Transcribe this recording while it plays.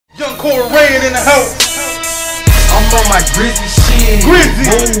Hardcore rain in the house. I'm on my Grizzly shit. Grizzly.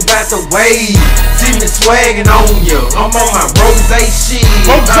 Move out the way. See me swaggin' on ya. I'm on my rose shit.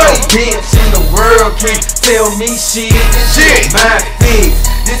 Not a bitch in the world can't tell me shit. This is my fix.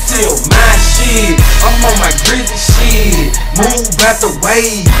 This is my shit. I'm on my Grizzly shit. Move out the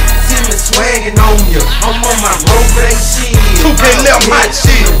way. See me swaggin' on ya. I'm on my rose shit. 2K left my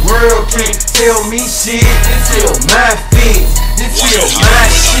shit. The world can't tell me shit. This is my fix. This is my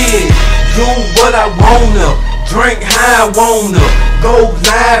shit. Do what I wanna. Drink how I wanna, go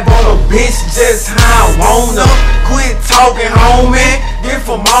live on a bitch just how I wanna. Quit talking, homie, get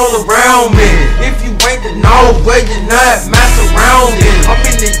from all around me. If you ain't the know where you're not my surrounding. I'm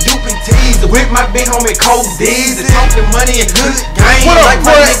in the UPTs with my big homie Cold D's. Talking money and good game like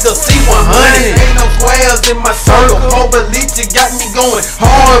my nigga C100. Ain't no squares in my circle. Over you got me going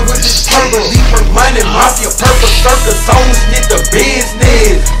hard with this purple. Deeper money, mafia, purple circle. Souls get the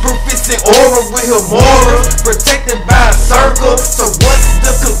business. Proficient aura with her moral. Protected by a circle. So what's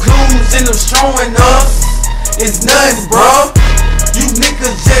the conclusion of showing us? It's nothing, bro. You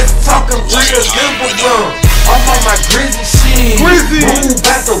niggas just talking real simple, bro. I'm on my Grizzly shit. Grizzly. Move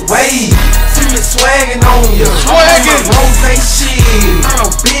out the way. See me swaggin' on ya. Swaggin'. I'm on my rose shit. I'm a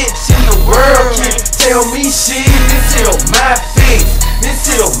bitch in the world can't tell me shit. This is my fix. This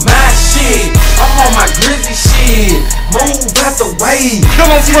is my shit. I'm on my Grizzly shit. Move out the way.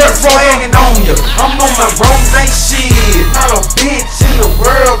 Come on, See me swaggin' on ya. I'm on my rose shit. Not a bitch in the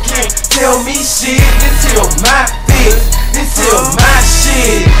world can't tell me shit. This is my fix. This is my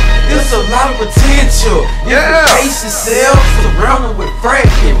shit. There's a lot of potential. Information sales surrounded with frack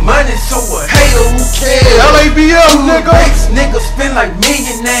and money, so a hater who cares. LABL, nigga. Niggas spend like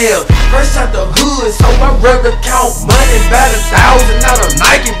millionaires. Fresh out the hood, so I rather count money by the thousand out of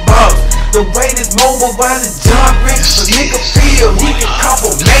Nike box. The way this mobile while it's jumping, a nigga feel he can cop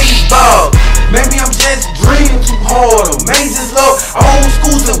a Maybach. Maybe I'm just dreaming too hard. Amazing love, old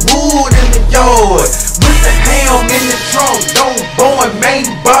schools and wood in the yard. With the ham in the trunk, don't boy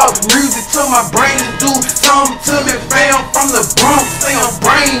Maybach. Music to my brain to do something to me, fam. From the Bronx, say I'm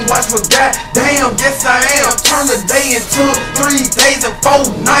brainwashed, but goddamn, yes I am. Turn the day into 3 days and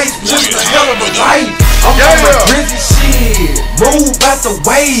 4 nights. Just a hell of a life. I'm on my Grizzly shit. Move out the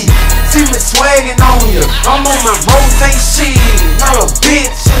way. See me swaggin' on ya. I'm on my rose shit. Not a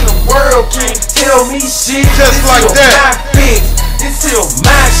bitch in the world can't tell me shit. Just this like is that. My fix. This is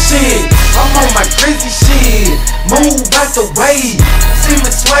my shit. I'm on my Grizzly shit. Move out the way. See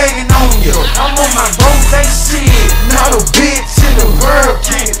me swaggin' on ya. I'm on my rose shit. Not a bitch in the world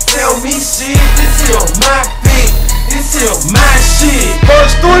can't tell me shit. This is my fix. This is my shit.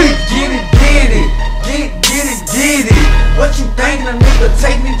 Verse 3. Get it, get it. Get it. What you thinking a nigga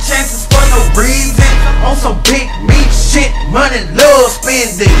taking chances for no reason? On some big meat shit, money love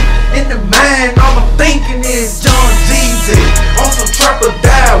spending. In the mind, all I'm thinking is John Jeezy. On some trap or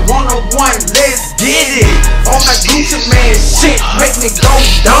die, 101, let's get it. On my Gucci man shit, make me go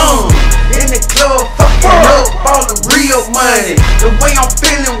dumb. In the club, fucking up all the real money. The way I'm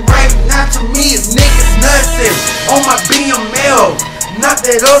feeling right now to me is niggas nothing. On my BML, not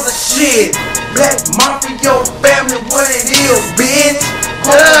that other shit. Black Mafia family, what it is, bitch.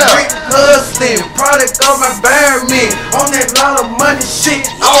 Corporate hustling, product of my environment. On that lot of money shit,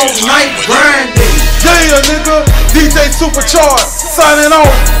 all night grinding. Yeah, nigga. DJ SupaCharge signing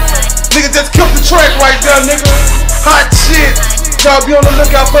off. Nigga just killed the track right there, nigga. Hot shit. Y'all be on the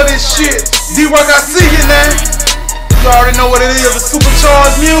lookout for this shit. D-Rock, I see you now. You already know what it is. The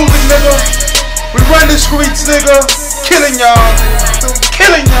SupaCharge music, nigga. We run the streets, nigga. Killing y'all.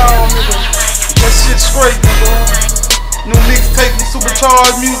 Killing y'all, nigga. That shit straight, nigga. New mixtape from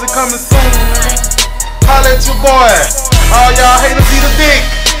SupaCharge music coming soon, nigga. Holla at your boy. All y'all haters be the dick.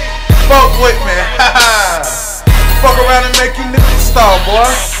 Fuck with me. Fuck around and make you niggas a star, boy.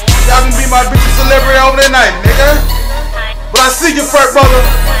 Y'all can be my bitch celebrity over that night, nigga. But I see you, Furt brother.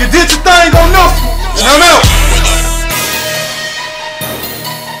 You did your thing on this one. And I'm out.